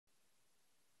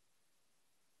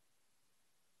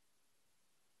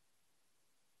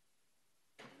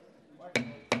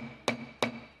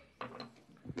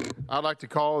I'd like to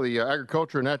call the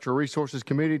Agriculture and Natural Resources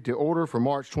Committee to order for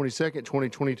March 22nd,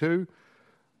 2022.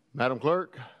 Madam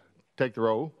Clerk, take the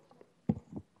roll.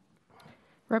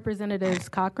 Representatives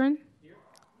Cochran, here.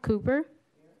 Cooper, here.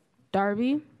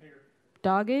 Darby, here.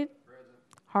 Doggett, present.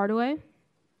 Hardaway,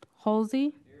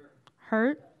 Holsey, here.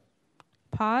 Hurt,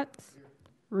 Potts, here.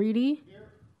 Reedy,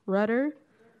 here. Rudder, here.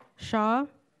 Shaw,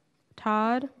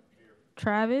 Todd, here.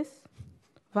 Travis,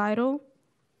 Vital,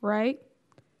 Wright,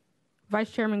 Vice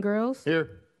Chairman Grills.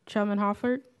 Here. Chairman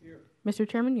Hofford. Here. Mr.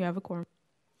 Chairman, you have a quorum.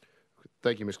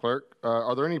 Thank you, Ms. Clerk.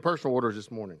 Are there any personal orders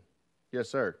this morning? Yes,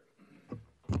 sir.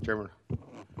 Chairman.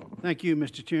 Thank you,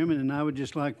 Mr. Chairman, and I would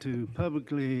just like to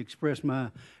publicly express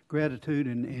my gratitude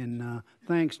and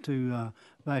thanks to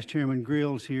Vice Chairman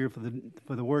Grills here for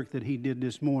the work that he did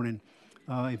this morning.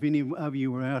 If any of you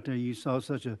were out there, you saw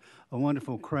such a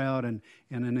wonderful crowd and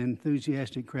an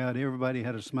enthusiastic crowd. Everybody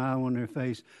had a smile on their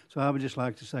face. So I would just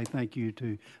like to say thank you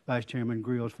to Vice Chairman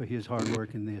Grills for his hard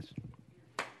work in this.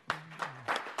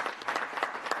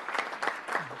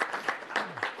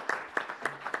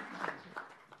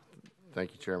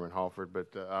 Thank you, Chairman Halford.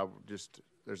 But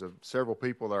there's several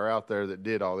people that are out there that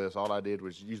did all this. All I did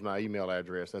was use my email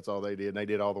address. That's all they did. And they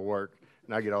did all the work,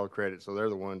 and I get all the credit. So they're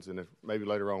the ones, and if maybe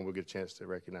later on we'll get a chance to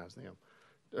recognize them.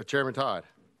 Chairman Todd.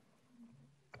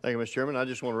 Thank you, Mr. Chairman. I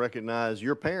just want to recognize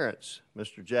your parents,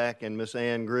 Mr. Jack and Miss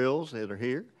Ann Grills, that are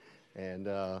here, and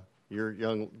your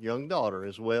young daughter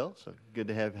as well. So good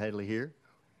to have Hadley here.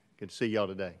 Good to see y'all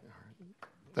today.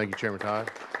 Thank you, Chairman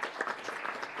Todd.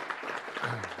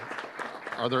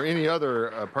 Are there any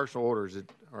other personal orders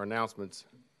or announcements?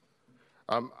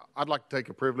 I'd like to take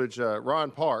a privilege.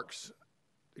 Ron Parks,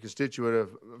 a constituent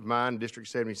of mine, District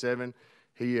 77,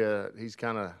 he's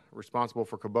kind of responsible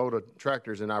for Kubota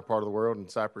tractors in our part of the world in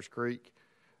Cypress Creek.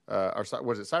 Or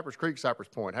was it Cypress Creek, Cypress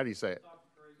Point? How do you say it?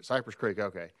 Cypress Creek,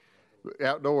 okay.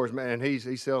 Outdoors, man, he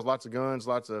sells lots of guns,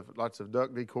 lots of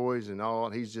duck decoys and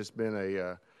all. He's just been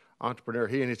a entrepreneur.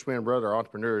 He and his twin brother are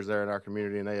entrepreneurs there in our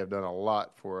community, and they have done a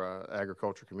lot for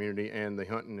agriculture community and the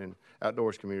hunting and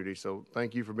outdoors community. So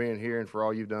thank you for being here and for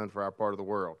all you've done for our part of the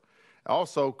world.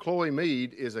 Also, Chloe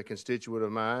Mead is a constituent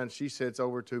of mine. She sits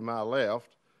over to my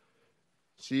left.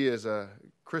 She is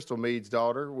Crystal Mead's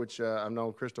daughter, which I've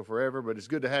known Crystal forever, but it's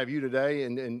good to have you today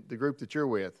and the group that you're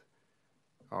with.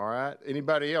 All right.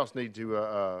 Anybody else need to,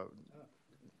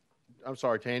 I'm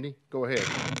sorry, Tandy, go ahead.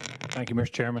 Thank you,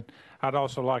 Mr. Chairman. I'd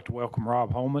also like to welcome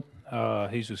Rob Holman.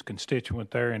 He's a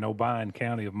constituent there in Obion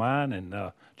County of mine,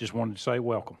 and just wanted to say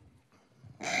welcome.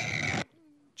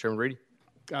 Chairman Reedy.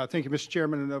 Thank you, Mr.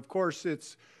 Chairman. And of course,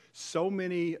 it's so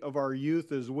many of our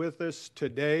youth is with us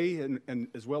today and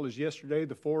as well as yesterday,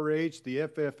 the 4-H, the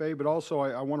FFA, but also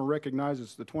I want to recognize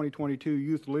it's the 2022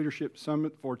 Youth Leadership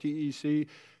Summit for TEC,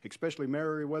 especially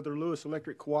Meriwether Lewis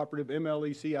Electric Cooperative,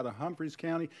 MLEC out of Humphreys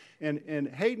County. And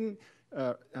Hayden,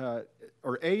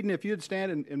 or Aiden, if you'd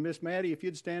stand, and Miss Maddie, if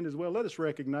you'd stand as well, let us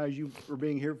recognize you for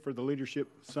being here for the Leadership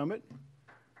Summit.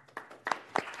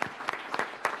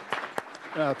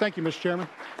 Thank you, Mr. Chairman.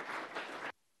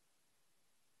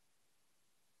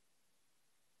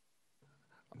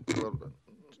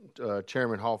 Well,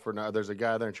 Chairman Halford, there's a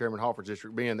guy there in Chairman Halford's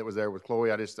district, Ben, that was there with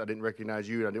Chloe. I didn't recognize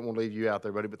you, and I didn't want to leave you out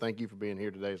there, buddy, but thank you for being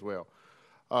here today as well.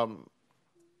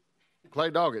 Clay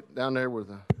Doggett down there with...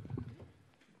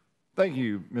 Thank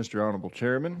you, Mr. Honorable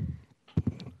Chairman.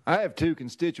 I have two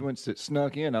constituents that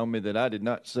snuck in on me that I did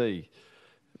not see.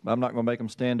 I'm not going to make them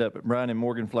stand up, but Brian and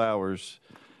Morgan Flowers,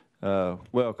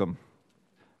 welcome.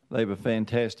 They have a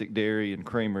fantastic dairy and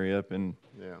creamery up in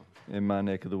my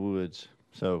neck of the woods.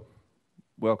 So,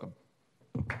 welcome.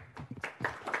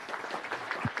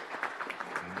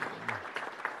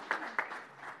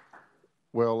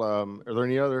 Well, are there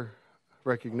any other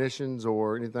recognitions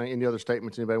or any other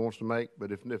statements anybody wants to make?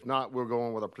 But if not, we'll go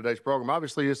on with today's program.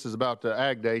 Obviously, this is about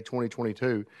Ag Day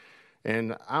 2022,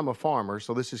 and I'm a farmer,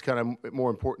 so this is kind of more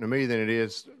important to me than it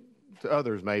is to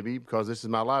others maybe, because this is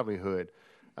my livelihood.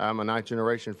 I'm a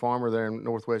 9th-generation farmer there in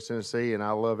Northwest Tennessee, and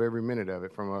I love every minute of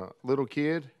it. From a little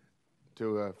kid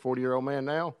to a 40-year-old man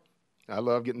now, I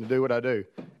love getting to do what I do,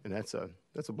 and that's a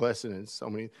blessing. And so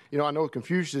many, I know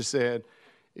Confucius said,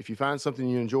 if you find something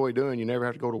you enjoy doing, you never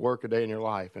have to go to work a day in your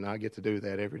life, and I get to do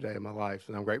that every day of my life,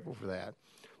 and I'm grateful for that.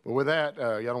 But with that,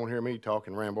 y'all don't want to hear me talk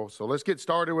and ramble, so let's get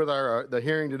started with the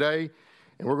hearing today,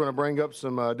 and we're going to bring up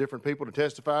some different people to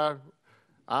testify.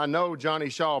 I know Johnny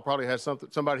Shaw probably has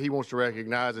somebody he wants to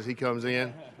recognize as he comes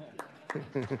in.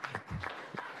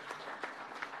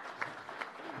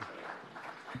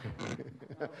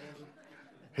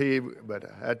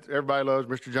 Everybody loves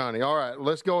Mr. Johnny. All right,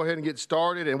 let's go ahead and get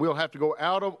started, and we'll have to go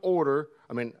out of order.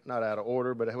 I mean, not out of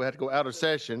order, but we'll have to go out of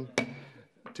session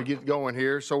to get going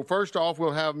here. So first off,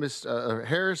 we'll have Ms.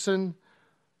 Harrison.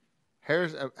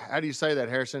 How do you say that,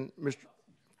 Harrison? Mr.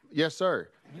 Yes, sir.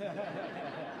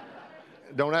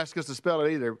 Don't ask us to spell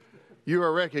it either. You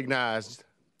are recognized.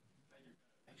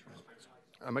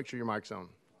 Make sure your mic's on.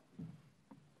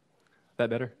 That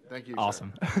better? Thank you.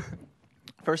 Awesome.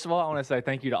 First of all, I want to say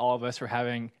thank you to all of us for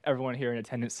having everyone here in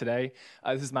attendance today.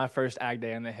 This is my first Ag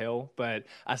Day on the Hill, but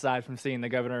aside from seeing the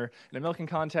governor in a milking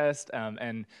contest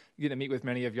and getting to meet with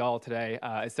many of y'all today,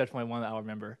 it's definitely one that I'll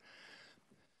remember.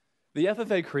 The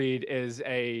FFA Creed is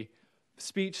a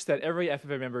speech that every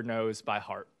FFA member knows by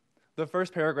heart. The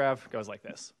first paragraph goes like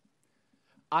this: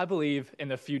 I believe in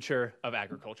the future of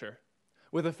agriculture,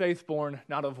 with a faith born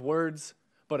not of words,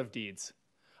 but of deeds.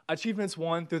 Achievements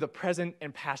won through the present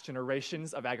and past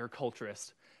generations of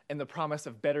agriculturists and the promise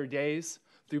of better days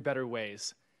through better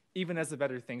ways, even as the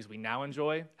better things we now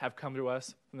enjoy have come to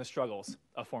us from the struggles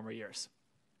of former years.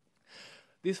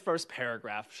 This first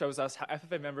paragraph shows us how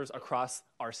FFA members across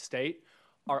our state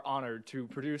are honored to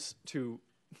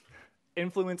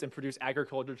influence and produce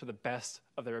agriculture to the best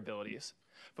of their abilities.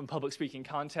 From public speaking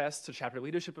contests to chapter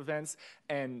leadership events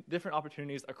and different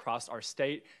opportunities across our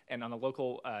state and on the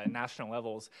local national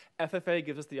levels, FFA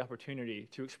gives us the opportunity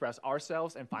to express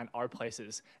ourselves and find our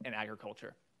places in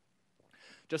agriculture.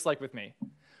 Just like with me.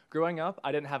 Growing up,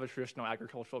 I didn't have a traditional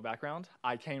agricultural background.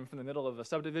 I came from the middle of a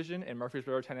subdivision in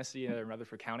Murfreesboro, Tennessee, in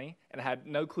Rutherford County, and I had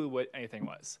no clue what anything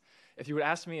was. If you would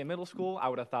ask me in middle school, I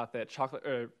would have thought that chocolate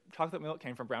milk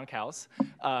came from brown cows,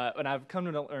 and I've come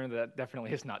to learn that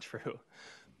definitely is not true.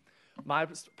 My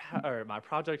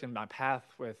project and my path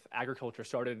with agriculture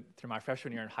started through my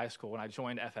freshman year in high school when I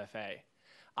joined FFA.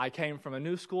 I came from a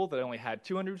new school that only had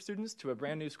 200 students to a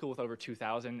brand new school with over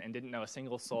 2,000 and didn't know a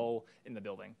single soul in the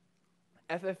building.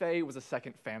 FFA was a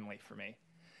second family for me.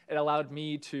 It allowed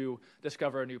me to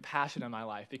discover a new passion in my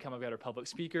life, become a better public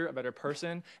speaker, a better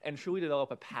person, and truly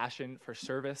develop a passion for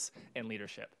service and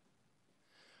leadership.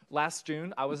 Last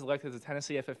June, I was elected as the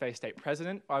Tennessee FFA state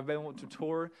president. I've been able to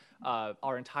tour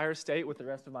our entire state with the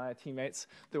rest of my teammates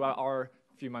throughout our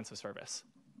few months of service.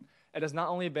 It has not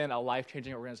only been a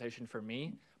life-changing organization for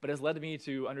me, but has led me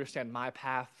to understand my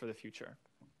path for the future.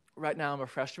 Right now, I'm a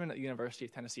freshman at the University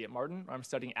of Tennessee at Martin, where I'm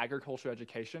studying agriculture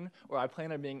education, where I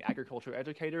plan on being agriculture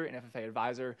educator and FFA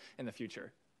advisor in the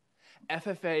future.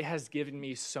 FFA has given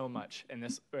me so much in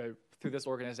this, through this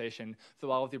organization,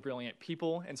 through all of the brilliant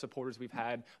people and supporters we've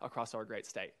had across our great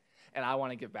state, and I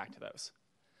want to give back to those.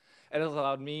 It has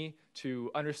allowed me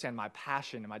to understand my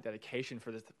passion and my dedication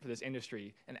for this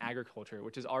industry and agriculture,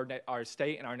 which is our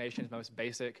state and our nation's most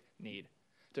basic need,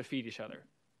 to feed each other.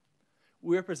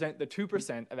 We represent the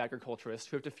 2% of agriculturists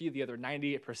who have to feed the other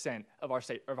 98% of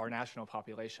our national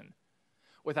population.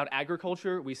 Without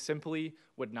agriculture, we simply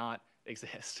would not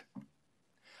exist.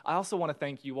 I also want to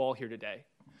thank you all here today.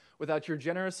 Without your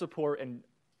generous support and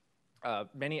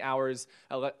many hours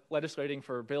legislating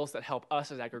for bills that help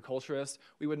us as agriculturists,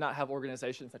 we would not have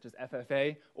organizations such as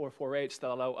FFA or 4-H that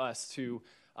allow us to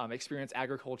experience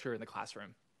agriculture in the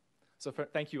classroom. So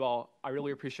thank you all. I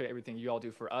really appreciate everything you all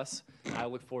do for us. And I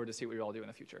look forward to see what you all do in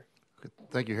the future.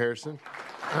 Thank you, Harrison.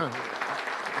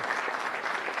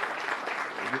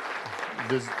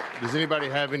 Does anybody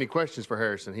have any questions for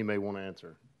Harrison he may want to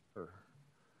answer? Or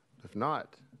if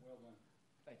not. Well done.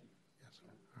 Thank you.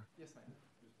 Yes,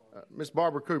 ma'am. Ms.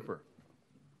 Barbara Cooper.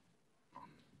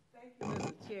 Thank you,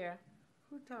 Mr. Chair.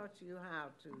 Who taught you how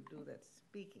to do that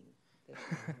speaking?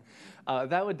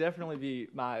 That would definitely be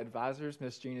my advisors,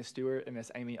 Miss Gina Stewart and Miss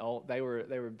Amy Alt. They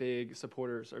were big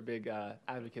supporters or big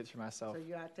advocates for myself. So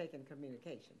you are taking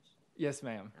communications? Yes,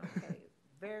 ma'am. Okay.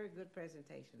 Very good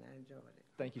presentation. I enjoyed it.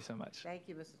 Thank you so much. Thank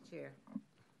you, Mr. Chair.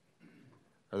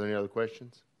 Are there any other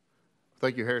questions?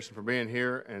 Thank you, Harrison, for being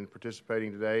here and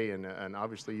participating today. And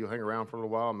obviously, you'll hang around for a little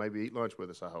while and maybe eat lunch with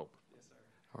us, I hope. Yes, sir.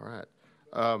 All right.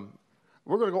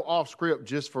 We're going to go off script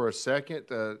just for a second.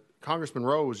 Congressman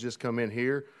Rose just come in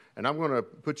here, and I'm going to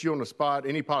put you on the spot.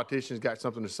 Any politician's got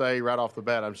something to say right off the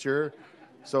bat, I'm sure.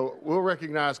 So we'll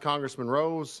recognize Congressman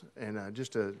Rose, and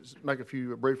just to make a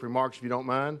few brief remarks, if you don't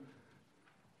mind.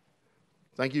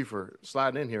 Thank you for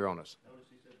sliding in here on us. Notice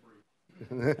he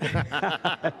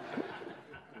said brief.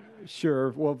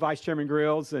 Sure. Well, Vice Chairman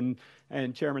Grills and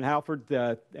Chairman Halford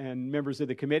and members of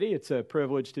the committee, it's a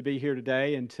privilege to be here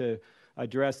today and to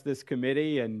address this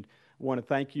committee, and want to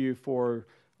thank you for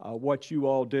what you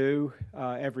all do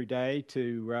every day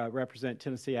to represent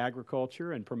Tennessee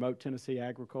agriculture and promote Tennessee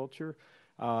agriculture,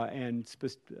 and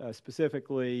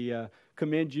specifically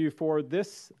commend you for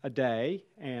this day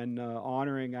and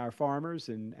honoring our farmers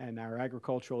and our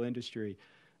agricultural industry.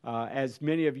 As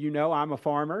many of you know, I'm a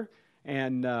farmer,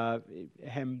 and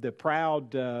am the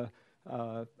proud,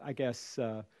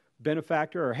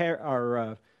 benefactor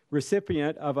or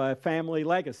recipient of a family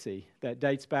legacy that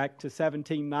dates back to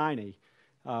 1790.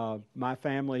 My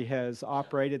family has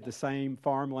operated the same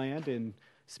farmland in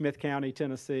Smith County,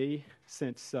 Tennessee,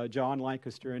 since John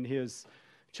Lancaster and his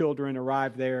children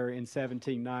arrived there in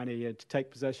 1790 to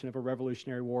take possession of a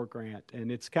Revolutionary War grant.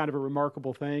 And it's kind of a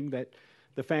remarkable thing that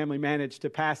the family managed to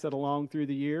pass it along through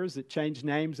the years. It changed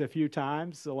names a few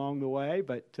times along the way,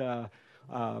 but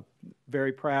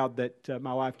very proud that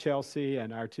my wife Chelsea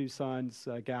and our two sons,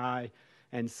 Guy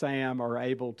and Sam, are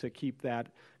able to keep that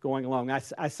going along.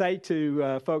 I say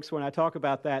to folks when I talk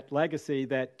about that legacy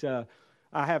that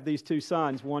I have these two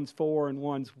sons. One's 4 and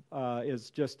one's is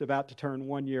just about to turn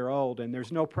 1 year old, and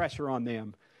there's no pressure on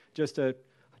them. Just a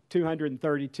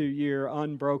 232-year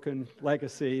unbroken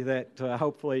legacy that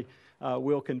hopefully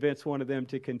will convince one of them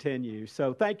to continue.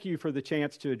 So thank you for the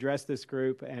chance to address this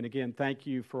group, and again, thank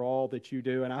you for all that you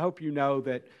do. And I hope you know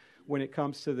that when it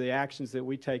comes to the actions that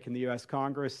we take in the U.S.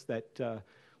 Congress, that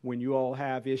when you all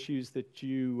have issues that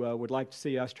you would like to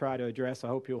see us try to address, I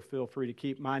hope you'll feel free to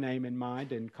keep my name in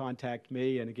mind and contact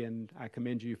me. And again, I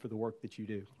commend you for the work that you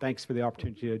do. Thanks for the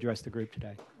opportunity to address the group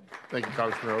today. Thank you,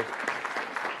 Congressman Rose.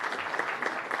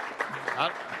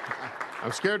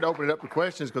 I'm scared to open it up to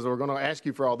questions because we're going to ask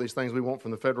you for all these things we want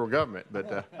from the federal government.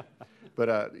 But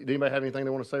anybody have anything they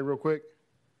want to say real quick?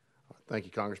 Thank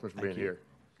you, Congressman, for being here.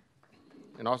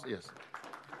 And also, yes.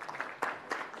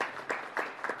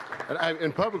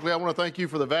 And publicly, I want to thank you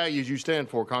for the values you stand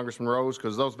for, Congressman Rose,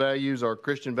 because those values are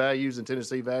Christian values and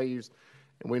Tennessee values,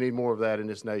 and we need more of that in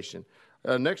this nation.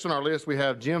 Next on our list, we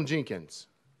have Jim Jenkins,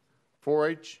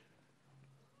 4-H.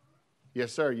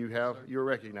 Yes, sir, you're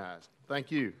recognized. Thank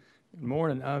you. Good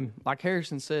morning. Like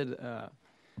Harrison said,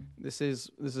 this is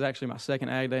actually my second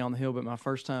Ag Day on the Hill, but my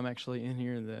first time actually in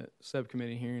here in the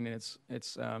subcommittee hearing. And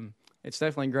it's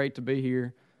definitely great to be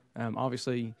here.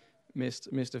 Obviously,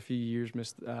 missed a few years.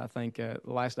 I think the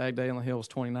last Ag Day on the Hill was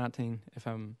 2019, if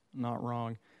I'm not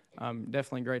wrong.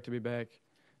 Definitely great to be back,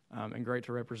 and great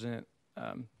to represent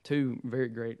two very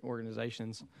great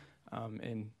organizations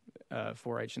in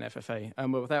 4-H and FFA.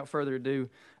 But without further ado,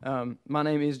 my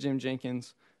name is Jim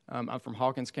Jenkins. I'm from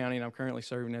Hawkins County, and I'm currently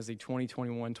serving as the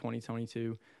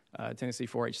 2021-2022 Tennessee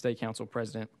 4-H State Council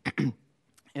President.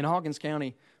 In Hawkins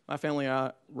County, my family and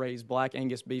I raise Black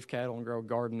Angus beef cattle and grow a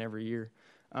garden every year.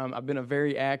 I've been a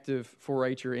very active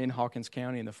 4-H'er in Hawkins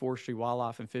County in the Forestry,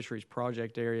 Wildlife, and Fisheries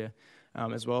Project area,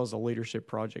 as well as the Leadership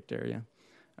Project area.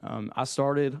 I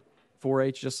started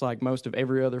 4-H just like most of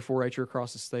every other 4-H'er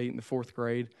across the state in the 4th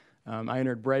grade. I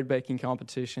entered bread baking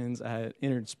competitions, I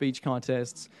entered speech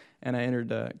contests, and I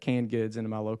entered canned goods into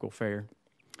my local fair.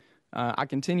 I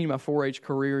continued my 4-H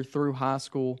career through high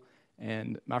school,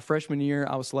 and my freshman year,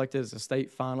 I was selected as a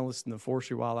state finalist in the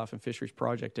Forestry, Wildlife, and Fisheries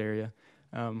Project area.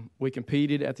 We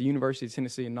competed at the University of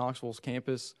Tennessee in Knoxville's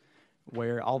campus,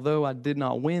 where although I did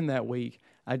not win that week,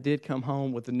 I did come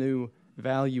home with a new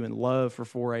value and love for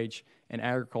 4-H and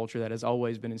agriculture that has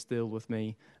always been instilled with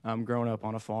me growing up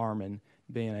on a farm and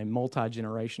being a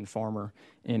multi-generation farmer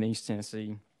in East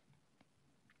Tennessee.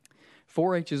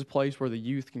 4-H is a place where the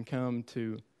youth can come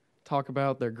to talk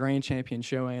about their grand champion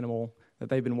show animal that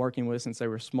they've been working with since they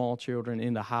were small children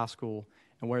into high school,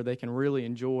 and where they can really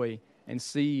enjoy and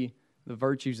see the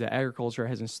virtues that agriculture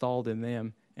has installed in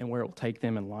them and where it will take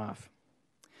them in life.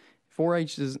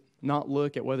 4-H does not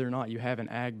look at whether or not you have an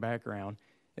ag background.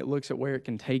 It looks at where it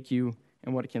can take you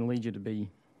and what it can lead you to be.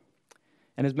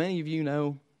 And as many of you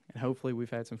know, and hopefully we've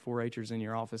had some 4-H'ers in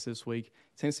your office this week,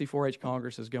 Tennessee 4-H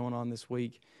Congress is going on this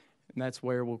week, and that's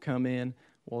where we'll come in.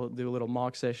 We'll do a little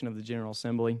mock session of the General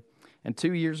Assembly. And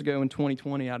 2 years ago in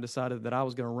 2020, I decided that I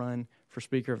was going to run for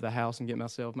Speaker of the House and get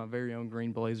myself my very own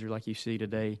green blazer like you see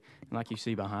today and like you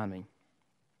see behind me.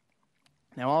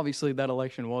 Now, obviously, that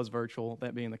election was virtual,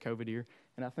 that being the COVID year,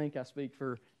 and I think I speak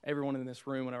for everyone in this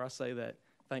room whenever I say that,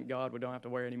 thank God we don't have to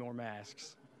wear any more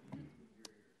masks.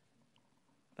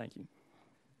 Thank you.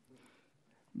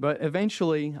 But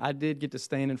eventually, I did get to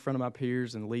stand in front of my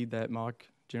peers and lead that mock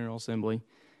General Assembly.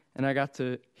 And I got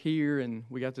to hear and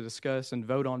we got to discuss and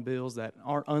vote on bills that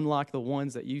are unlike the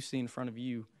ones that you see in front of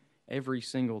you every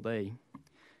single day.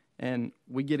 And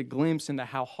we get a glimpse into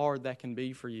how hard that can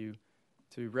be for you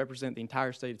to represent the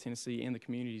entire state of Tennessee and the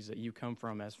communities that you come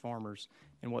from as farmers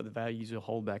and what the values you'll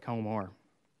hold back home are.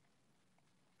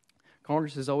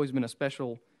 Congress has always been a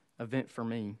special event for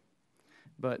me,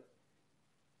 but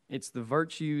it's the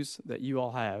virtues that you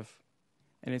all have,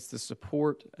 and it's the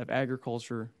support of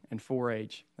agriculture and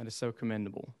 4-H that is so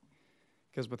commendable.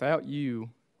 Because without you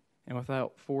and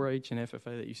without 4-H and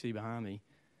FFA that you see behind me,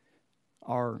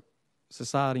 our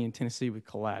society in Tennessee would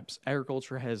collapse.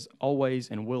 Agriculture has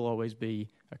always and will always be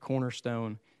a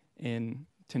cornerstone in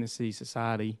Tennessee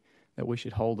society that we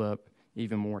should hold up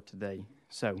even more today.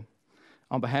 So,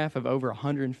 on behalf of over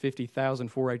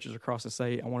 150,000 4-H'ers across the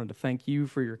state, I wanted to thank you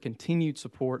for your continued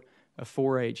support of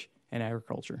 4-H and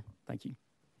agriculture. Thank you.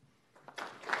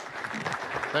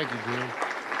 Thank you, Jim.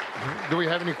 Do we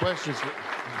have any questions?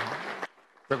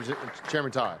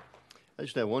 Chairman Todd. I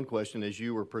just have one question. As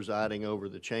you were presiding over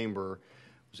the chamber,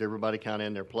 was everybody kind of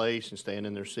in their place and staying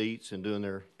in their seats and doing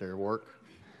their work?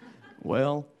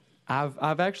 Well,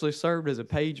 I've actually served as a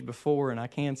page before, and I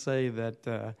can say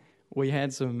that we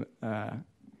had some, I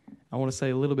want to say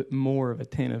a little bit more of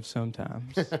attentive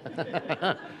sometimes.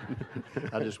 I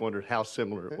just wondered how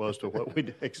similar it was to what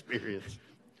we experienced.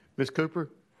 Ms. Cooper?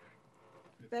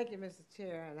 Thank you, Mr.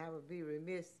 Chair, and I would be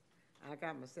remiss, I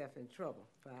got myself in trouble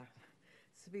by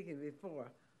speaking before,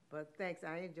 but thanks,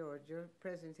 I enjoyed your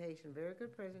presentation, very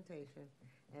good presentation,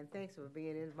 and thanks for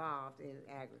being involved in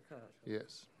agriculture.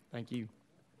 Yes. Thank you.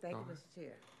 Thank you, Mr.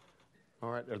 Chair.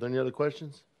 All right, are there any other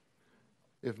questions?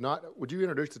 If not, would you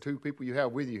introduce the two people you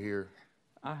have with you here?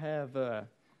 I have,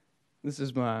 this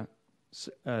is my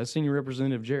Senior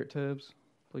Representative, Jarrett Tubbs.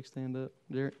 Please stand up,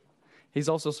 Jarrett. He's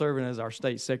also serving as our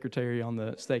state secretary on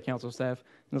the state council staff.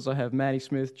 And also have Maddie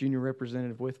Smith, Junior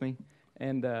Representative, with me.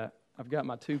 And I've got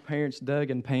my two parents, Doug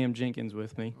and Pam Jenkins,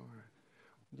 with me. All right.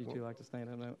 Would you two like to stand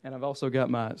up now? And I've also got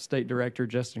my state director,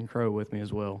 Justin Crow, with me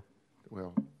as well.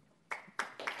 Well,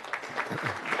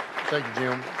 thank you,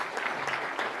 Jim.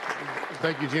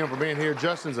 Thank you, Jim, for being here.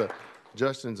 Justin's a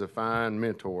fine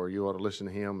mentor. You ought to listen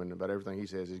to him and about everything he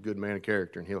says. He's a good man of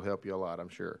character, and he'll help you a lot, I'm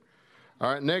sure.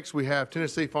 All right, next we have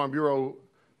Tennessee Farm Bureau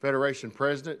Federation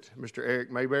President, Mr.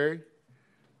 Eric Mayberry.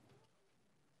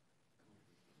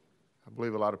 I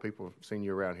believe a lot of people have seen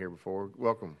you around here before.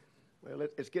 Welcome. Well,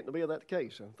 it's getting to be that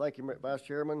case. Thank you, Vice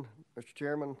Chairman, Mr.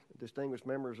 Chairman, distinguished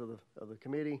members of the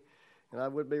committee. And I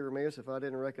would be remiss if I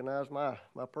didn't recognize my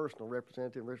personal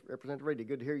representative, Representative Reedy.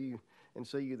 Good to hear you and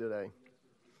see you today.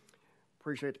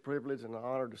 Appreciate the privilege and the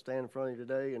honor to stand in front of you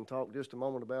today and talk just a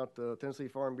moment about the Tennessee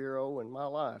Farm Bureau and my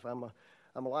life.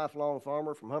 I'm a lifelong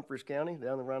farmer from Humphreys County,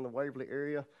 down around the Waverly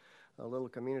area, a little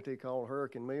community called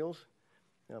Hurricane Mills.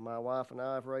 My wife and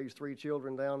I have raised 3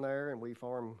 children down there, and we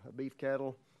farm beef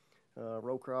cattle,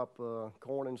 row crop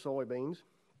corn and soybeans.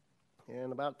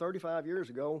 And about 35 years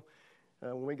ago,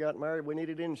 when we got married, we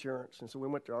needed insurance, and so we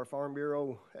went to our Farm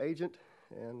Bureau agent,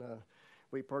 and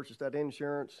we purchased that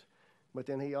insurance. But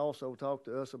then he also talked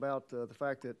to us about the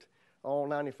fact that all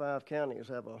 95 counties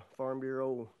have a Farm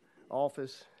Bureau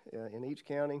office in each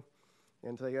county,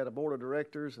 and they had a board of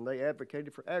directors, and they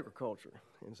advocated for agriculture.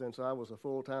 And since I was a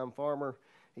full-time farmer,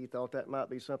 he thought that might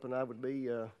be something I would be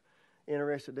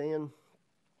interested in.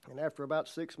 And after about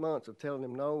 6 months of telling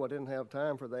him no, I didn't have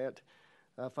time for that,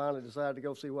 I finally decided to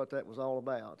go see what that was all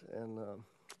about. And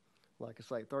like I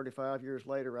say, 35 years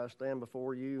later, I stand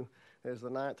before you as the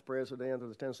 9th president of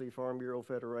the Tennessee Farm Bureau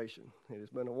Federation. It has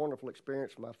been a wonderful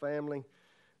experience for my family.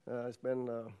 It's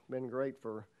been great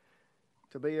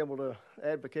to be able to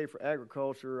advocate for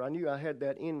agriculture. I knew I had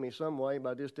that in me some way, but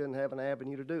I just didn't have an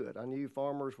avenue to do it. I knew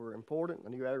farmers were important. I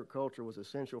knew agriculture was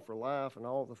essential for life and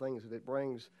all the things that it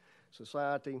brings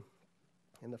society,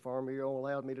 and the Farm Bureau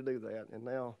allowed me to do that. And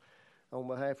now, on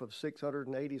behalf of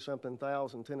 680-something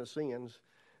thousand Tennesseans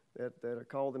that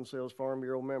call themselves Farm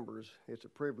Bureau members, it's a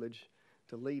privilege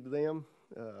to lead them.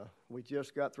 We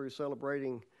just got through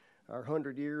celebrating our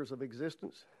 100 years of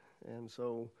existence, and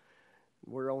so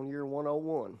we're on year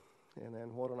 101,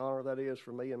 and what an honor that is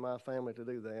for me and my family to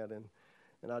do that.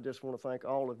 And I just want to thank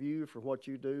all of you for what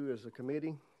you do as a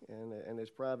committee and as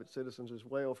private citizens as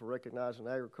well for recognizing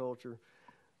agriculture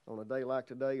on a day like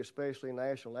today, especially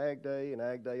National Ag Day and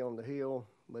Ag Day on the Hill,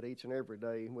 but each and every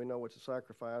day. We know it's a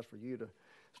sacrifice for you to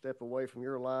step away from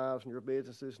your lives and your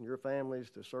businesses and your families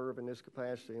to serve in this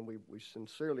capacity, and we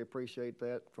sincerely appreciate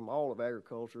that from all of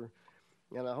agriculture.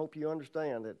 And I hope you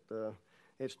understand that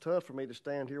it's tough for me to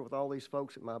stand here with all these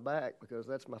folks at my back because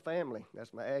that's my family.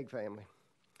 That's my ag family.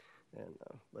 And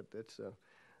but it's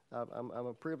I'm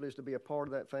a privilege to be a part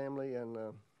of that family, and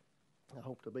I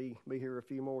hope to be here a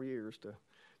few more years to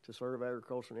serve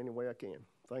agriculture in any way I can.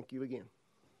 Thank you again.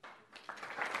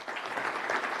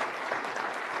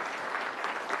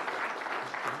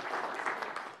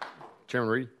 Chairman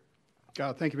Reedy.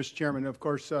 Thank you, Mr. Chairman. Of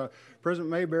course, President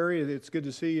Mayberry, it's good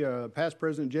to see past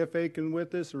President Jeff Aiken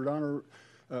with us, Rodonna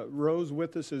Rose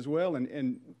with us as well.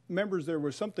 And members, there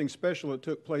was something special that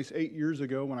took place 8 years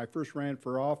ago when I first ran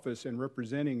for office and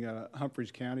representing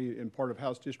Humphreys County in part of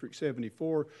House District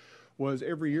 74, was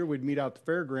every year we'd meet out at the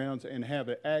fairgrounds and have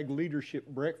an ag leadership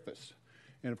breakfast.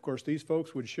 And of course, these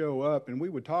folks would show up and we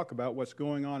would talk about what's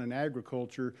going on in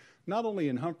agriculture, not only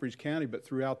in Humphreys County, but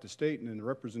throughout the state, and the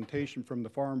representation from the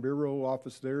Farm Bureau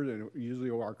office there. And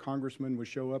usually our congressman would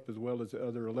show up as well as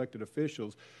other elected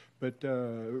officials. But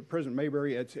President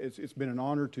Mayberry, it's been an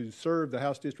honor to serve the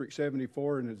House District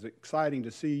 74, and it's exciting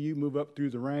to see you move up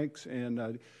through the ranks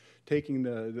and taking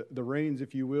the reins,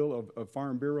 if you will, of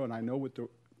Farm Bureau. And I know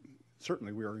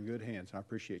certainly we are in good hands. I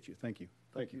appreciate you. Thank you.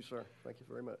 Thank you, sir. Thank you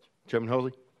very much. Chairman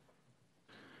Hosey.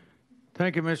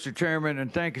 Thank you, Mr. Chairman,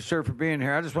 and thank you, sir, for being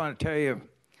here. I just want to tell you,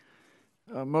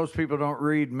 most people don't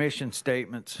read mission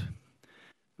statements,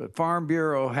 but Farm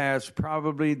Bureau has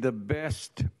probably the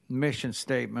best mission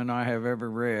statement I have ever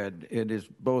read. It is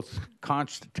both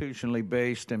constitutionally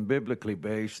based and biblically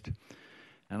based,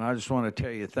 and I just want to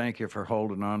tell you thank you for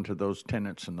holding on to those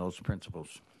tenets and those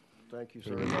principles. Thank you,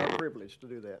 sir. It's our privilege to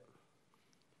do that.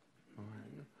 All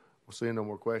right. Well, seeing no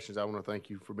more questions, I want to thank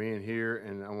you for being here,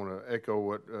 and I want to echo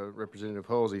what Representative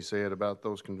Hulsey said about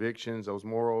those convictions, those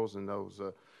morals, and those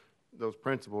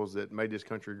principles that made this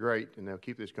country great, and they'll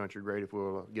keep this country great if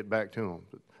we'll get back to them.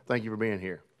 But thank you for being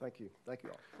here. Thank you. Thank you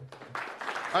all.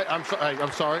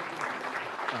 I'm sorry.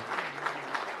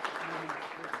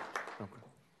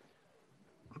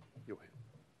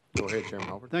 Go ahead, Chairman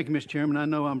Halford. Thank you, Mr. Chairman. I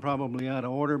know I'm probably out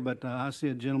of order, but I see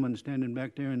a gentleman standing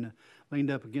back there and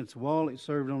leaned up against the wall. He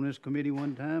served on this committee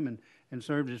one time and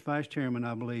served as vice chairman,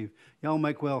 I believe. Y'all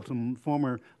make welcome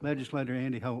former legislator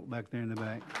Andy Holt back there in the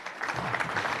back.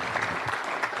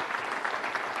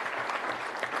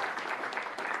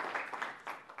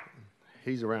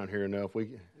 He's around here enough.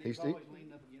 He's always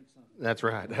leaned up against something. That's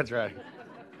right. That's right.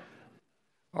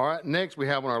 All right. Next, we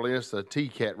have on our list a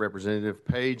TCAT representative,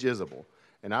 Paige Isabel.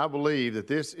 And I believe that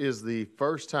this is the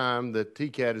first time that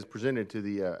TCAT is presented to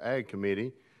the Ag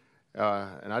Committee.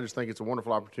 And I just think it's a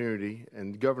wonderful opportunity.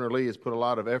 And Governor Lee has put a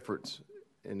lot of efforts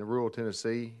in the rural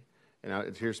Tennessee.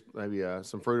 And here's maybe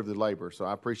some fruit of the labor. So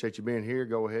I appreciate you being here.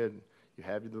 Go ahead. You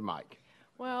have the mic.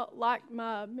 Well, like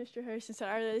Mr. Harrison said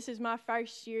earlier, this is my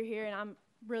first year here, and I'm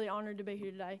really honored to be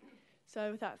here today. So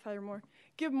without furthermore,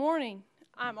 good morning.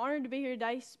 I'm honored to be here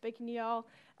today speaking to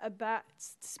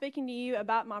you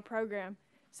about my program.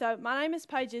 So my name is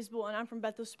Paige Isbell, and I'm from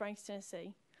Bethel Springs,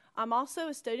 Tennessee. I'm also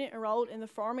a student enrolled in the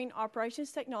Farming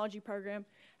Operations Technology program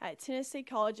at Tennessee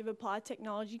College of Applied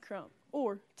Technology Crump,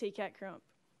 or TCAT Crump.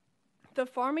 The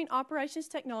Farming Operations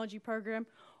Technology program,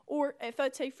 or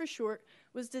FOT for short,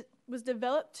 was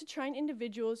developed to train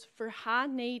individuals for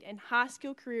high-need and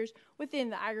high-skill careers within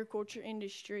the agriculture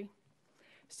industry.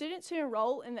 Students who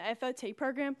enroll in the FOT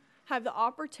program have the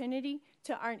opportunity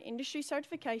to earn industry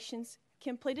certifications,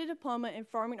 complete a diploma in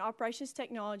farming operations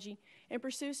technology, and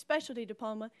pursue a specialty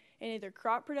diploma in either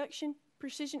crop production,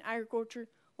 precision agriculture,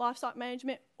 livestock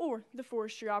management, or the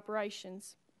forestry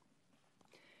operations.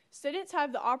 Students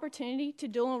have the opportunity to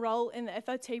dual enroll in the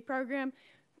FOT program,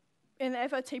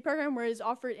 where it is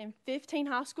offered in 15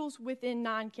 high schools within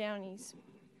 9 counties.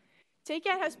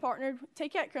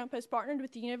 TCAT Crump has partnered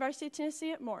with the University of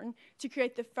Tennessee at Martin to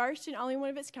create the first and only one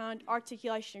of its kind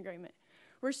articulation agreement,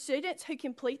 where students who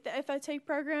complete the FOT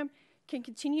program can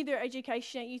continue their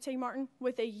education at UT Martin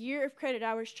with a year of credit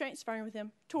hours transferring with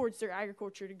them towards their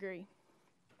agriculture degree.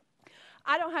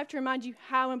 I don't have to remind you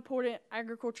how important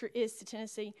agriculture is to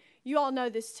Tennessee. You all know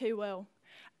this too well.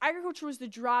 Agriculture was the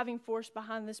driving force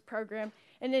behind this program,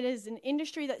 and it is an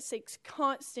industry that seeks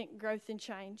constant growth and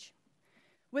change.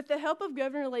 With the help of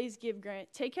Governor Lee's GIVE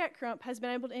grant, TCAT Crump has been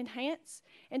able to enhance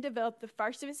and develop the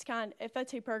first of its kind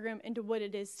FOT program into what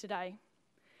it is today.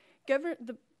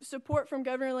 The support from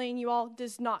Governor Lee and you all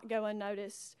does not go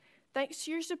unnoticed. Thanks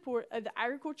to your support of the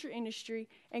agriculture industry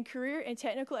and career and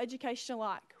technical education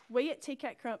alike, we at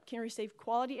TCAT Crump can receive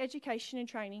quality education and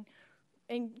training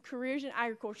and careers in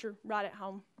agriculture right at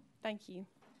home. Thank you.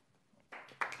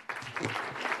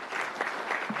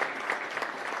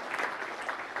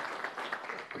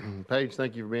 Paige,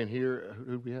 thank you for being here.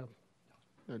 Who do we have?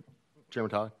 Chairman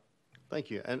Todd.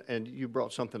 Thank you. And you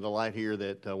brought something to light here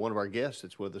that one of our guests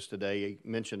that's with us today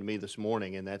mentioned to me this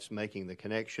morning, and that's making the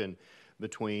connection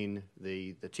between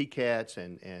the TCATs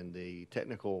and the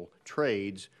technical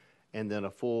trades and then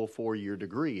a full 4-year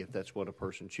degree if that's what a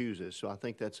person chooses. So I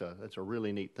think that's a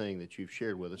really neat thing that you've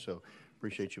shared with us. So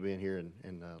appreciate you being here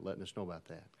and letting us know about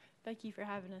that. Thank you for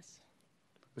having us.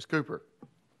 Ms. Cooper.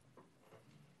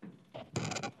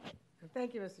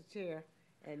 Thank you, Mr. Chair.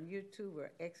 And you two were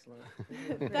excellent.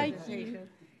 Thank you.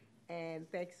 And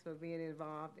thanks for being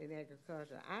involved in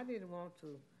agriculture. I didn't want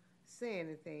to say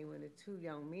anything when the 2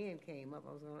 young men came up.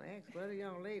 I was going to ask, where are the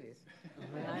young ladies?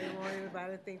 But I didn't want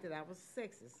anybody to think that I was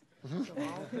sexist. So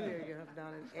all clear, you have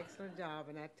done an excellent job,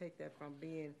 and I take that from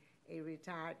being a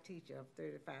retired teacher of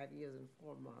 35 years and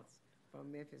 4 months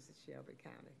from Memphis and Shelby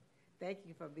County. Thank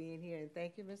you for being here, and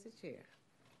thank you, Mr. Chair.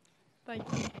 Thank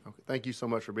you. Okay, thank you so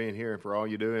much for being here and for all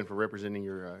you do and for representing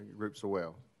your group so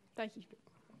well. Thank you.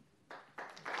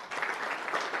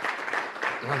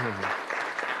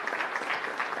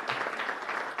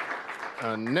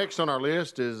 Next on our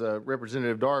list is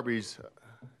Representative Darby's,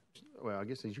 well, I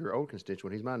guess he's your old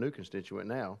constituent. He's my new constituent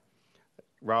now.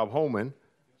 Rob Holman,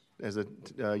 as a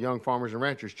Young Farmers and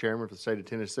Ranchers Chairman for the state of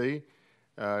Tennessee.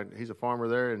 He's a farmer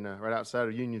there right outside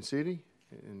of Union City,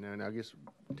 and I guess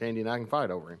Tandy and I can fight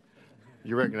over him.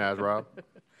 You recognize, Rob?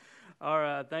 All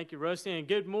right, thank you, Rusty, and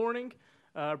good morning.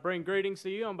 Bring greetings to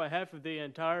you on behalf of the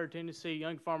entire Tennessee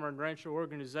Young Farmer and Rancher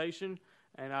organization,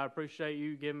 and I appreciate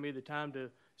you giving me the time to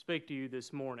speak to you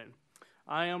this morning.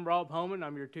 I am Rob Holman.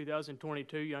 I'm your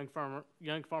 2022 Young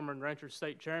Farmer and Rancher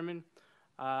State Chairman.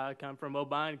 I come from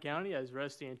Obion County, as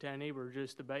Rusty and Tanny were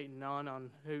just debating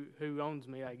on who owns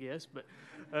me, I guess. But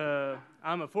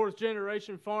I'm a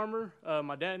fourth-generation farmer.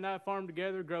 My dad and I farm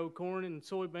together, grow corn and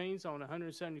soybeans on a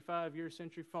 175-year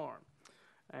century farm.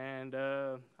 And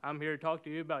I'm here to talk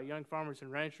to you about young farmers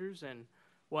and ranchers and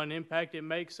what an impact it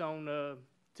makes on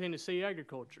Tennessee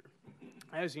agriculture.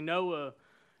 As you know,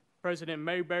 President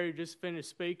Mayberry just finished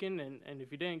speaking, and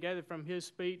if you didn't gather from his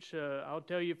speech, I'll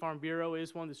tell you Farm Bureau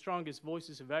is one of the strongest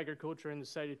voices of agriculture in the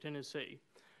state of Tennessee.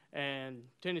 And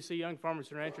Tennessee Young Farmers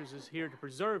and Ranchers is here to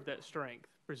preserve that strength,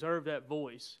 preserve that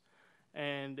voice.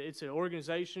 And it's an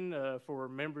organization for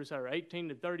members that are 18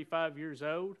 to 35 years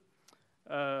old.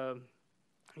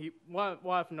 My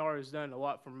wife Nara has done a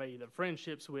lot for me. The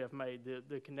friendships we have made,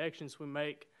 the connections we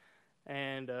make,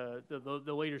 and the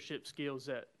leadership skills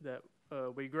that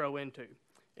we grow into.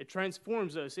 It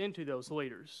transforms us into those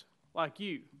leaders, like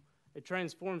you. It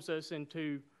transforms us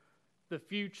into the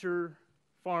future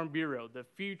Farm Bureau, the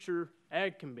future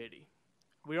Ag Committee.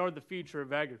 We are the future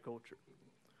of agriculture.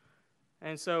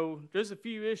 And so just a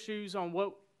few issues on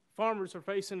what farmers are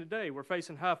facing today. We're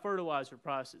facing high fertilizer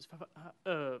prices,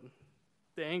 the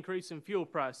increase in fuel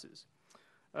prices,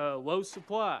 low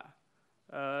supply.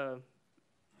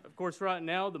 Of course, right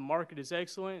now, the market is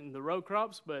excellent in the row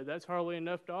crops, but that's hardly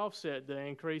enough to offset the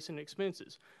increase in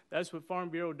expenses. That's what Farm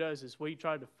Bureau does, is we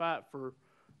try to fight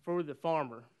for the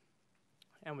farmer,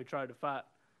 and we try to fight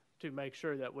to make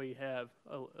sure that we have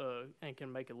and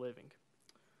can make a living.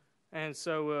 And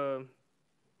so,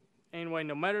 anyway,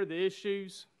 no matter the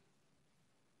issues,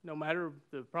 no matter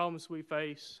the problems we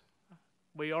face,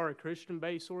 we are a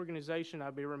Christian-based organization.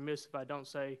 I'd be remiss if I don't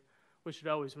say we should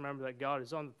always remember that God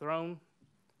is on the throne,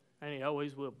 and he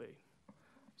always will be.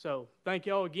 So thank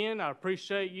you all again. I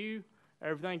appreciate you,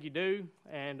 everything you do,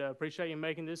 and appreciate you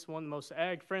making this one of the most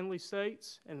ag-friendly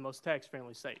states and the most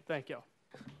tax-friendly state. Thank y'all.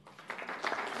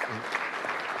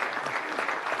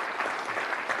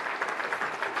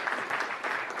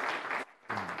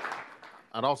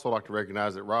 I'd also like to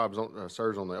recognize that Rob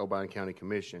serves on the Obion County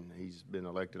Commission. He's been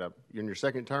elected up. You're in your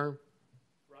second term?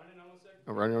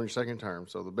 Running on your second term.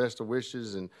 So the best of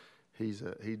wishes, and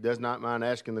he does not mind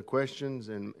asking the questions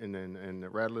and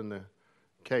rattling the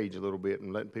cage a little bit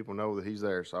and letting people know that he's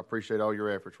there. So I appreciate all your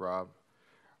efforts, Rob.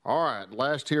 All right,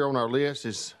 last here on our list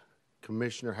is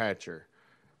Commissioner Hatcher.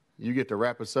 You get to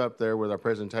wrap us up there with our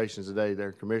presentations today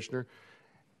there, Commissioner.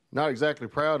 Not exactly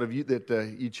proud of you that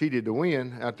you cheated to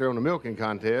win out there on the milking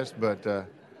contest, but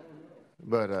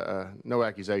no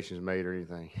accusations made or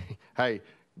anything. Hey,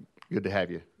 good to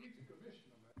have you.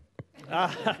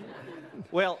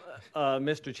 Well,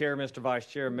 Mr. Chair, Mr. Vice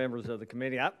Chair, members of the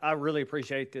committee, I really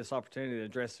appreciate this opportunity to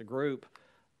address the group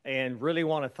and really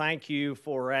want to thank you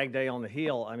for Ag Day on the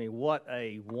Hill. I mean, what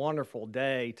a wonderful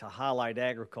day to highlight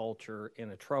agriculture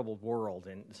in a troubled world.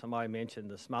 And somebody mentioned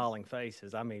the smiling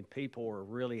faces. I mean, people are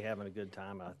really having a good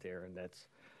time out there, and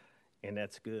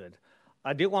that's good.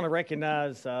 I do want to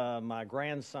recognize my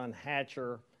grandson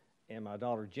Hatcher and my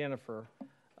daughter Jennifer.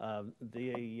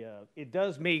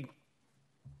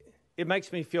 It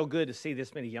makes me feel good to see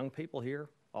this many young people here,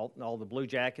 all the blue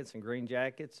jackets and green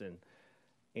jackets, and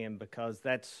because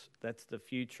that's the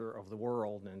future of the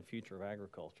world and the future of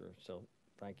agriculture. So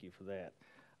thank you for that.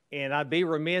 And I'd be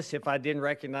remiss if I didn't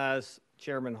recognize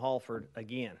Chairman Halford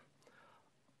again.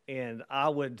 And I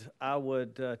would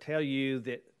tell you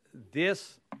that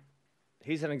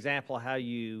he's an example of how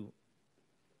you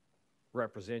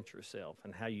represent yourself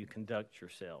and how you conduct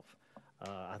yourself.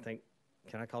 I think,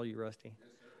 can I call you Rusty? Yes,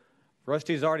 sir.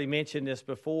 Rusty's already mentioned this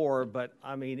before, but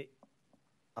I mean,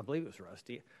 I believe it was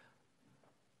Rusty.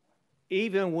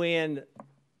 Even when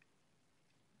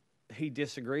he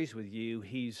disagrees with you,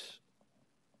 he's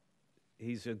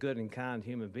a good and kind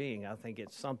human being. I think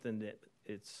it's something that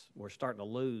we're starting to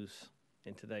lose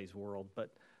in today's world.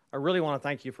 But I really want to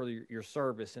thank you for your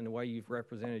service and the way you've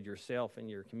represented yourself and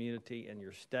your community and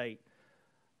your state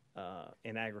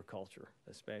in agriculture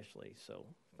especially. So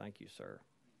thank you, sir.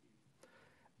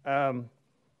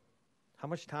 How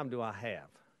much time do I have?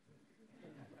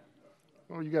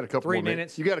 Well, you got a couple 3 more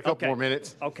minutes. You got a couple Okay. more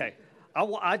minutes. Okay.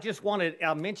 I just wanted,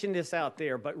 I mentioned this out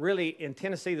there, but really in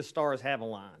Tennessee, the stars have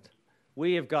aligned.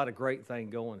 We have got a great thing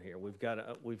going here. We've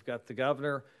got the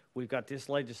governor, we've got this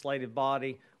legislative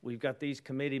body, we've got these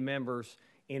committee members,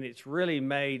 and it's really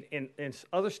made, and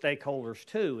other stakeholders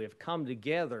too have come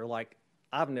together like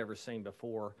I've never seen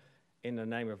before in the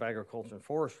name of agriculture and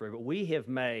forestry. But we have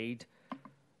made,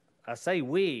 I say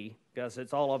we, because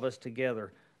it's all of us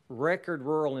together, record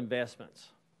rural investments.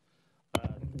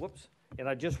 And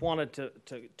I just wanted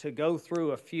to go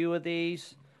through a few of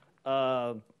these.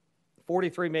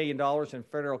 $43 million in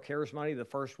federal CARES money, the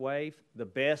first wave, the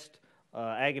best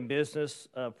ag and business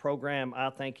program, I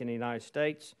think, in the United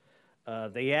States.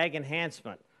 The ag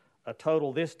enhancement, a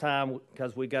total this time,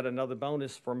 because we got another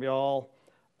bonus from y'all,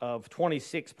 of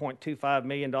 $26.25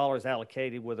 million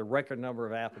allocated with a record number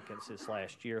of applicants this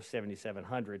last year,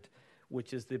 7,700,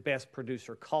 which is the best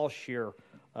producer cost share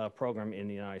program in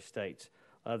the United States.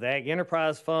 The Ag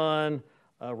Enterprise Fund,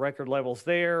 record levels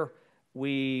there.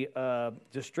 We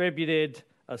distributed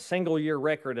a single-year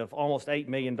record of almost $8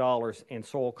 million in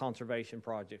soil conservation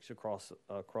projects across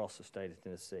the state of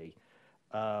Tennessee.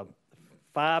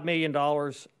 $5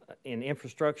 million in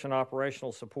infrastructure and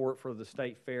operational support for the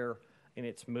state fair in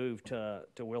its move to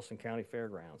Wilson County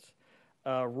Fairgrounds.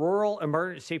 Rural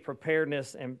emergency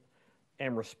preparedness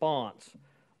and response.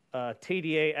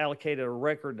 TDA allocated a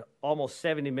record almost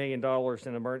 $70 million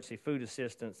in emergency food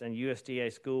assistance and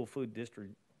USDA school food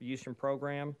distribution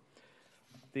program.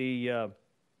 The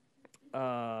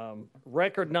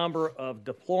record number of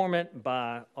deployment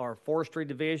by our forestry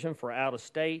division for out of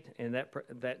state, and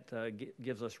that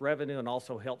gives us revenue and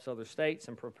also helps other states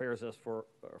and prepares us for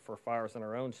fires in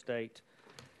our own state.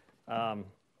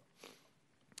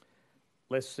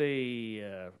 Let's see.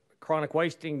 Chronic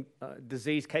wasting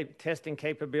disease testing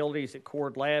capabilities at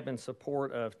Cord Lab in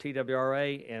support of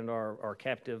TWRA and our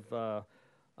captive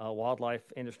wildlife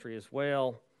industry as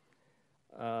well.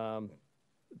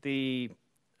 The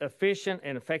efficient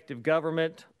and effective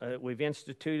government we've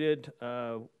instituted.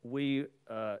 We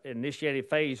initiated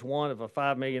phase 1 of a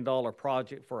 $5 million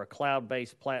project for a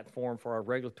cloud-based platform for our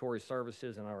regulatory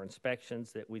services and our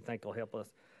inspections that we think will help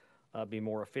us be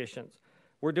more efficient.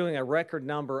 We're doing a record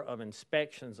number of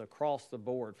inspections across the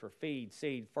board for feed,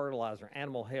 seed, fertilizer,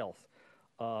 animal health,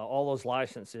 all those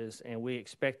licenses, and we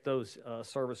expect those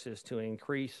services to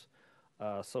increase.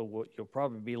 So you'll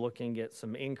probably be looking at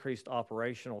some increased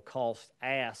operational costs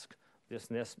ask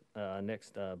this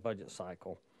next budget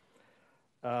cycle.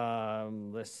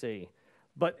 Let's see.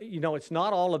 But, you know, it's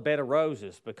not all a bed of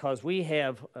roses because we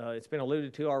have, it's been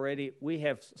alluded to already, we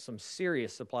have some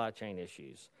serious supply chain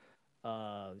issues.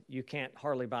 You can't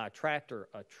hardly buy a tractor,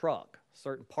 a truck,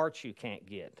 certain parts you can't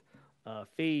get.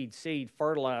 Feed, seed,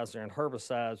 fertilizer, and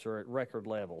herbicides are at record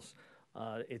levels.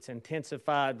 It's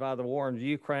intensified by the war in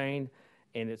Ukraine,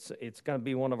 and it's going to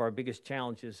be one of our biggest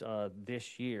challenges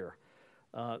this year.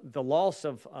 The loss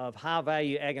of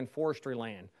high-value ag and forestry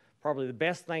land. Probably the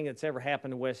best thing that's ever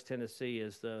happened in West Tennessee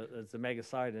is the mega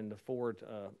site and the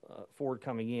Ford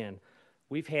coming in.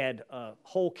 We've had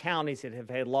whole counties that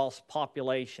have had lost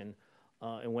population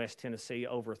in West Tennessee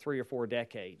over 3 or 4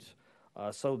 decades.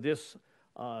 So this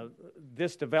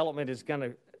development is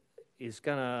going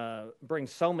to bring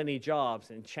so many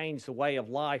jobs and change the way of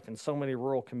life in so many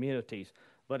rural communities,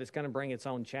 but it's going to bring its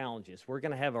own challenges. We're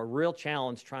going to have a real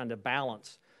challenge trying to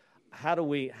balance how do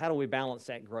we balance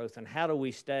that growth, and how do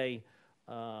we stay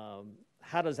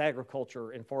how does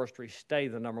agriculture and forestry stay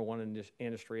the #1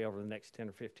 industry over the next 10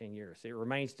 or 15 years? It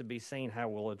remains to be seen how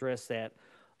we'll address that,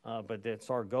 but it's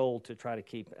our goal to try to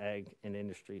keep ag and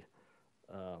industry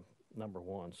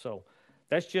 #1. So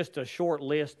that's just a short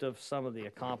list of some of the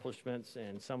accomplishments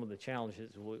and some of the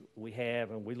challenges we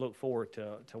have, and we look forward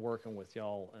to working with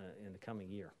y'all in the coming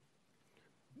year.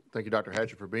 Thank you, Dr.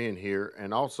 Hatcher, for being here,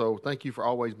 and also thank you for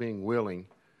always being willing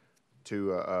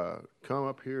to come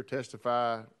up here,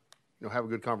 testify, have a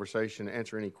good conversation,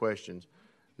 answer any questions.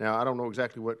 Now, I don't know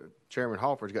exactly what Chairman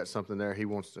Halford's got something there he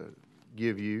wants to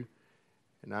give you,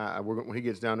 and when he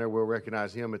gets down there, we'll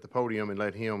recognize him at the podium and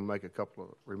let him make a couple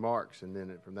of remarks, and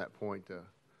then from that point,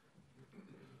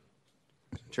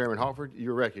 Chairman Halford,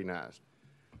 you're recognized.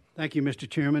 Thank you, Mr.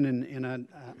 Chairman, and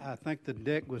I think the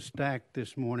deck was stacked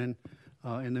this morning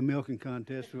in the milking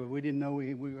contest. We didn't know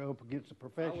we were up against a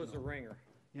professional. I was a ringer.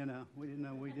 You know, we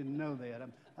didn't know that.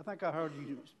 I think I heard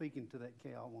you speaking to that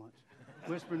cow once,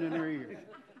 whispering in her ear.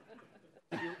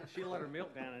 She let her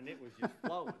milk down and it was just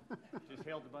flowing. Just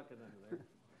held the bucket under there.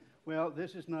 Well,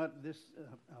 this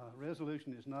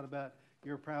resolution is not about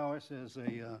your prowess as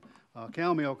a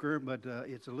cow milker, but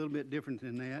it's a little bit different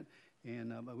than that.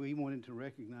 And but we wanted to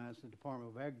recognize the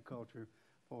Department of Agriculture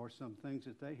for some things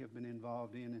that they have been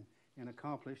involved in and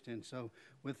accomplished. And so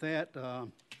with that,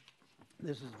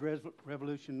 this is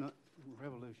resolution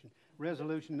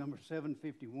number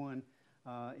 751.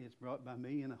 It's brought by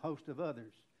me and a host of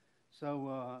others.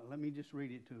 So let me just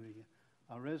read it to you.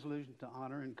 A resolution to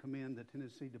honor and commend the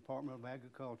Tennessee Department of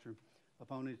Agriculture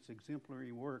upon its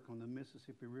exemplary work on the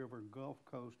Mississippi River Gulf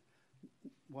Coast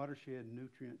Watershed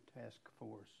Nutrient Task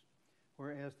Force.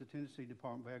 Whereas the Tennessee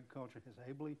Department of Agriculture has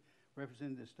ably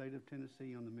represented the state of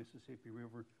Tennessee on the Mississippi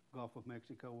River Gulf of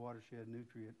Mexico Watershed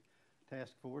Nutrient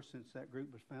Task Force since that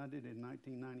group was founded in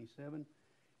 1997.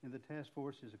 And the task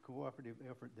force is a cooperative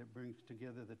effort that brings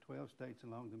together the 12 states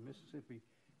along the Mississippi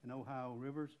and Ohio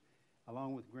rivers,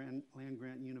 along with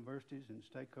land-grant universities and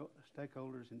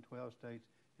stakeholders in 12 states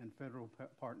and federal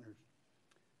partners.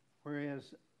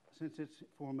 Whereas, since its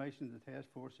formation, the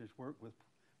task force has worked with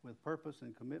purpose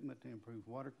and commitment to improve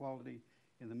water quality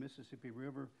in the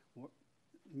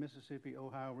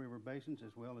Mississippi-Ohio River basins,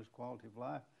 as well as quality of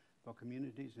life for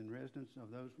communities and residents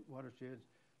of those watersheds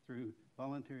through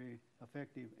voluntary,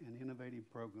 effective, and innovative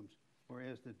programs.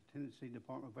 Whereas the Tennessee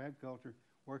Department of Agriculture,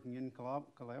 working in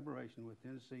collaboration with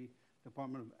Tennessee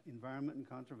Department of Environment and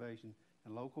Conservation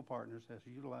and local partners, has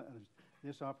utilized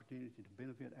this opportunity to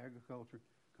benefit agriculture,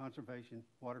 conservation,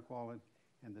 water quality,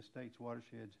 and the state's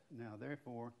watersheds. Now,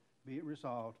 therefore, be it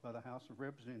resolved by the House of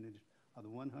Representatives of the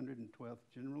 112th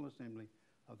General Assembly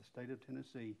of the state of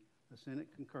Tennessee, the Senate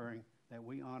concurring, that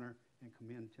we honor and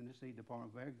commend Tennessee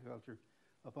Department of Agriculture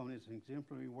upon its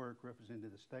exemplary work representing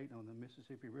the state on the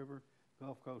Mississippi River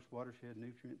Gulf Coast Watershed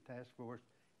Nutrient Task Force,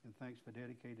 and thanks for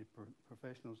dedicated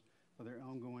professionals for their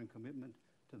ongoing commitment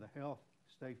to the health,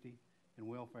 safety, and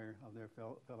welfare of their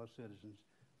fellow citizens.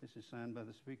 This is signed by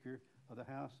the Speaker of the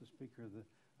House, the Speaker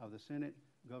of the Senate,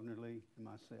 Governor Lee, and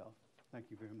myself. Thank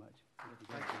you very much.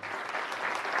 Thank you.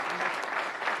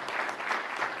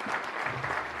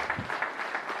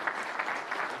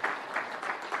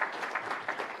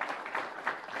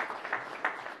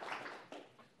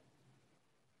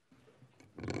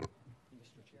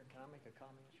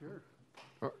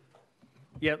 Sure.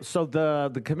 Yeah, so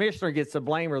the commissioner gets the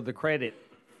blame or the credit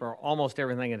for almost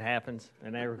everything that happens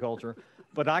in agriculture,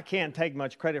 but I can't take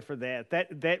much credit for that.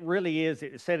 That really is,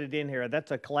 it said it in here, that's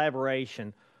a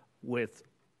collaboration with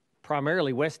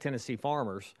primarily West Tennessee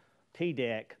farmers,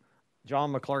 TDEC,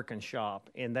 John McClurkin's shop,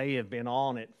 and they have been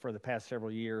on it for the past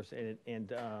several years and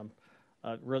done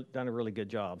a really good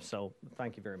job. So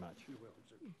thank you very much.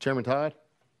 Chairman Todd?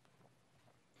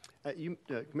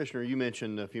 Commissioner, you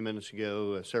mentioned a few minutes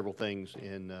ago several things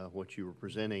in what you were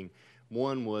presenting.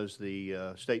 One was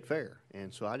the State Fair,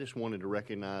 and so I just wanted to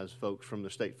recognize folks from the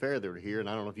State Fair that are here, and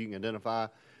I don't know if you can identify,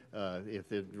 if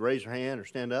they raise their hand or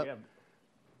stand up. Yeah.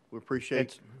 We appreciate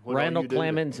it's Randall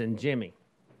Clemens and Jimmy.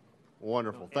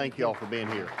 Wonderful. Thank you all for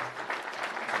being here.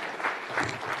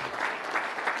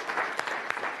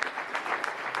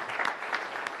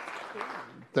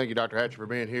 Thank you, Dr. Hatcher, for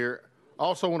being here. I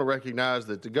also want to recognize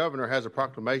that the governor has a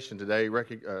proclamation today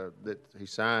that he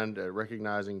signed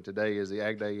recognizing today as the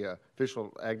Ag Day,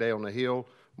 official Ag Day on the Hill,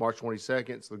 March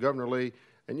 22nd. So Governor Lee,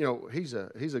 and you know, he's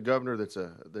a governor that's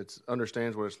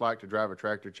understands what it's like to drive a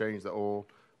tractor, change the oil,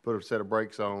 put a set of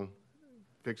brakes on,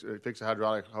 fix the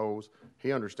hydraulic hose.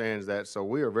 He understands that. So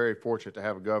we are very fortunate to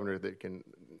have a governor that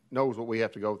knows what we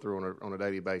have to go through on a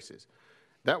daily basis.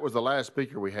 That was the last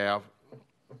speaker we have,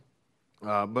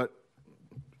 but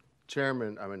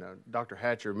Dr.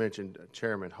 Hatcher mentioned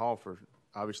Chairman Halford.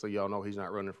 Obviously, y'all know he's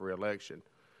not running for re-election,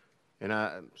 and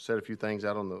I said a few things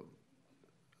out on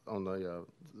the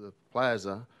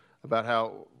plaza about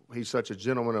how he's such a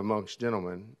gentleman amongst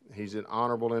gentlemen. He's an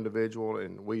honorable individual,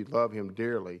 and we love him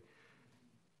dearly.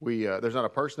 There's not a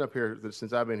person up here that,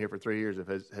 since I've been here for 3 years, that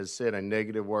has said a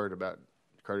negative word about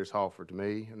Curtis Halford to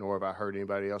me, nor have I heard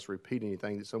anybody else repeat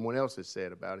anything that someone else has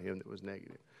said about him that was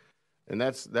negative. And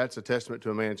that's a testament to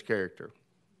a man's character.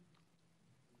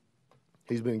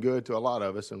 He's been good to a lot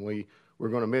of us, and we're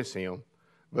going to miss him.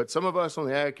 But some of us on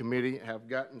the Ag Committee have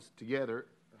gotten together,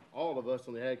 all of us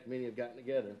on the Ag Committee have gotten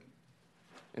together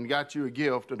and got you a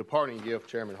gift, a departing gift,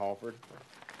 Chairman Halford.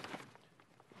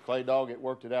 Clay Doggett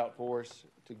worked it out for us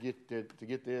to get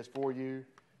this for you,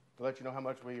 to let you know how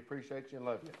much we appreciate you and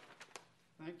love you.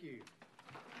 Thank you.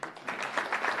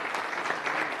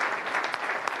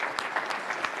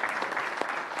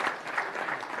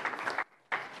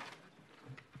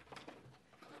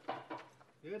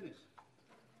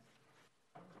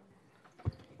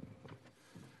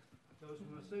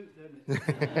 suit, doesn't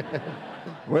it?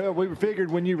 Well, we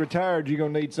figured when you retired, you're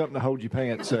going to need something to hold your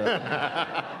pants up.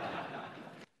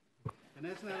 And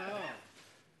that's not all.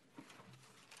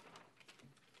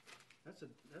 That's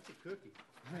a cookie.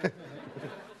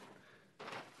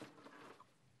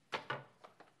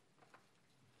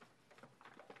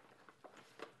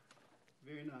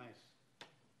 Very nice.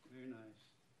 Very nice.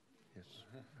 Yes.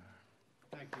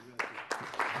 Thank you, Rusty.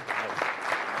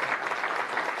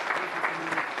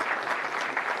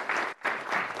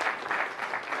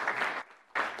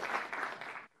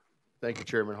 Thank you,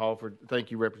 Chairman Halford. Thank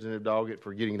you, Representative Doggett,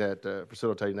 for getting that,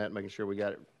 facilitating that, and making sure we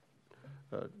got it.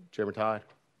 Chairman Tide.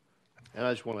 And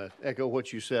I just want to echo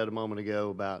what you said a moment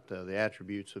ago about the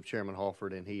attributes of Chairman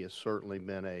Halford, and he has certainly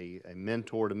been a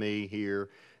mentor to me here,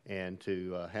 and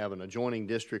to have an adjoining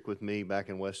district with me back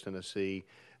in West Tennessee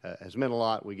has meant a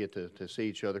lot. We get to see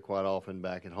each other quite often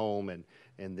back at home,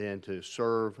 and then to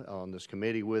serve on this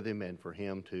committee with him, and for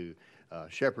him to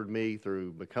shepherd me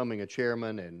through becoming a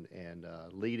chairman and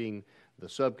leading the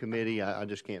subcommittee. I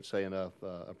just can't say enough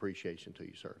appreciation to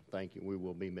you, sir. Thank you. We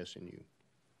will be missing you.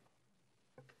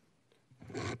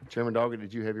 Chairman Doggett,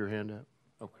 did you have your hand up?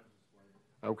 Okay.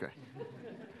 Okay.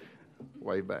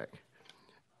 Way back.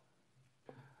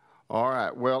 All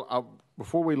right. Well,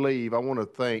 before we leave, I want to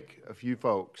thank a few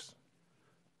folks.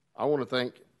 I want to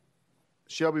thank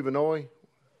Shelby Vinoy.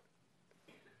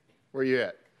 Where you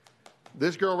at?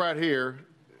 This girl right here,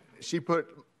 she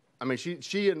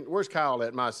and where's Kyle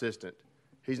at, my assistant?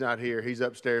 He's not here. He's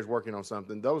upstairs working on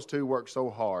something. Those two work so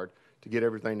hard to get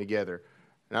everything together.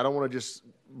 And I don't want to just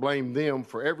blame them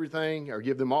for everything or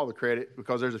give them all the credit,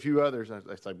 because there's a few others. I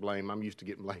say blame. I'm used to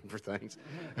getting blamed for things.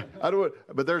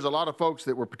 But there's a lot of folks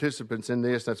that were participants in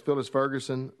this. That's Phyllis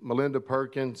Ferguson, Melinda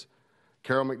Perkins,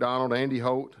 Carol McDonald, Andy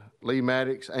Holt, Lee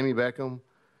Maddox, Amy Beckham,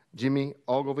 Jimmy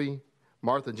Ogilvie,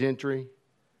 Martha Gentry,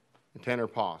 and Tanner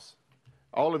Poss.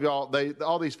 All of y'all,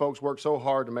 all these folks worked so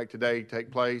hard to make today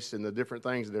take place, and the different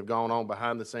things that have gone on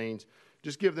behind the scenes.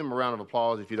 Just give them a round of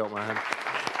applause if you don't mind.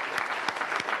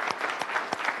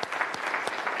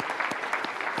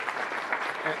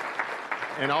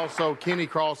 And also Kenny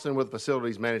Crossan with the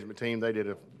facilities management team. They did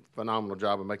a phenomenal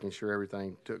job of making sure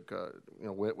everything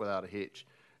went without a hitch.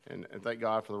 And thank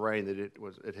God for the rain that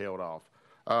it held off.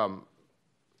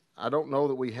 I don't know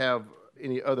that we have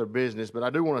any other business, but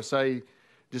I do want to say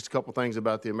just a couple things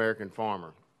about the American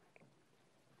farmer.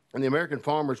 And the American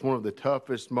farmer is one of the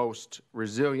toughest, most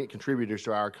resilient contributors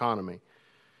to our economy.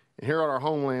 And here on our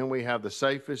homeland, we have the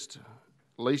safest,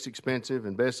 least expensive,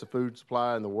 and best food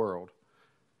supply in the world.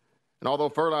 And although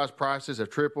fertilizer prices have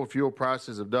tripled, fuel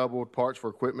prices have doubled, parts for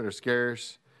equipment are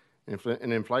scarce,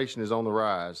 and inflation is on the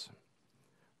rise,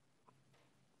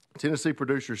 Tennessee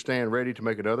producers stand ready to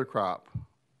make another crop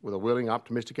with a willing,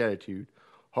 optimistic attitude,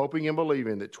 hoping and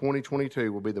believing that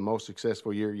 2022 will be the most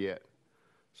successful year yet.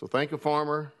 So thank a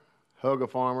farmer, hug a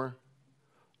farmer,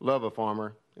 love a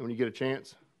farmer, and when you get a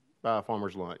chance, buy a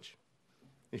farmer's lunch.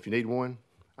 If you need one,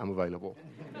 I'm available.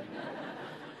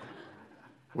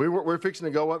 We're fixing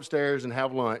to go upstairs and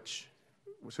have lunch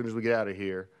as soon as we get out of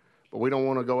here, but we don't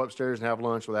want to go upstairs and have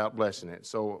lunch without blessing it.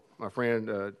 So my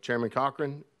friend Chairman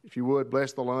Cochran, if you would,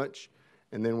 bless the lunch,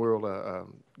 and then we'll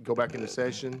go back into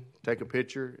session, take a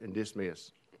picture, and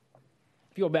dismiss.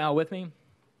 If you'll bow with me.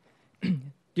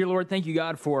 Dear Lord, thank you,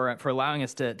 God, for allowing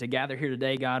us to gather here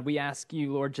today, God. We ask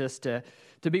you, Lord, just to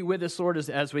be with us, Lord,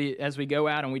 as we go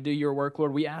out and we do your work,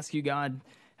 Lord. We ask you, God,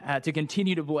 to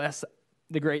continue to bless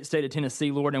the great state of Tennessee,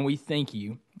 Lord, and we thank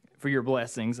you for your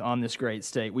blessings on this great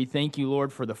state. We thank you,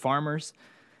 Lord, for the farmers,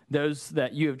 those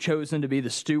that you have chosen to be the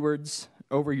stewards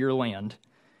over your land.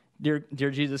 Dear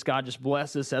Jesus, God, just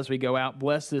bless us as we go out.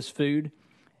 Bless this food,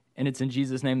 and it's in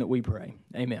Jesus' name that we pray.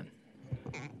 Amen.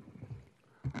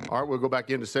 All right, we'll go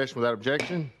back into session without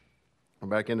objection. We're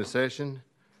back into session.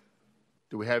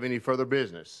 Do we have any further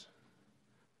business?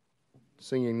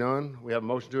 Seeing none, we have a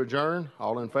motion to adjourn.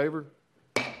 All in favor?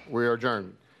 We are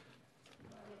adjourned.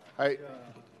 Hey,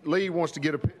 Lee wants to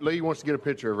get a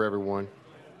picture of everyone.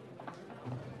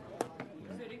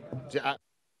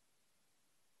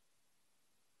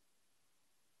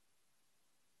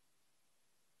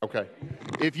 Okay.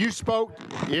 If you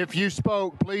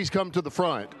spoke, please come to the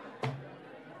front.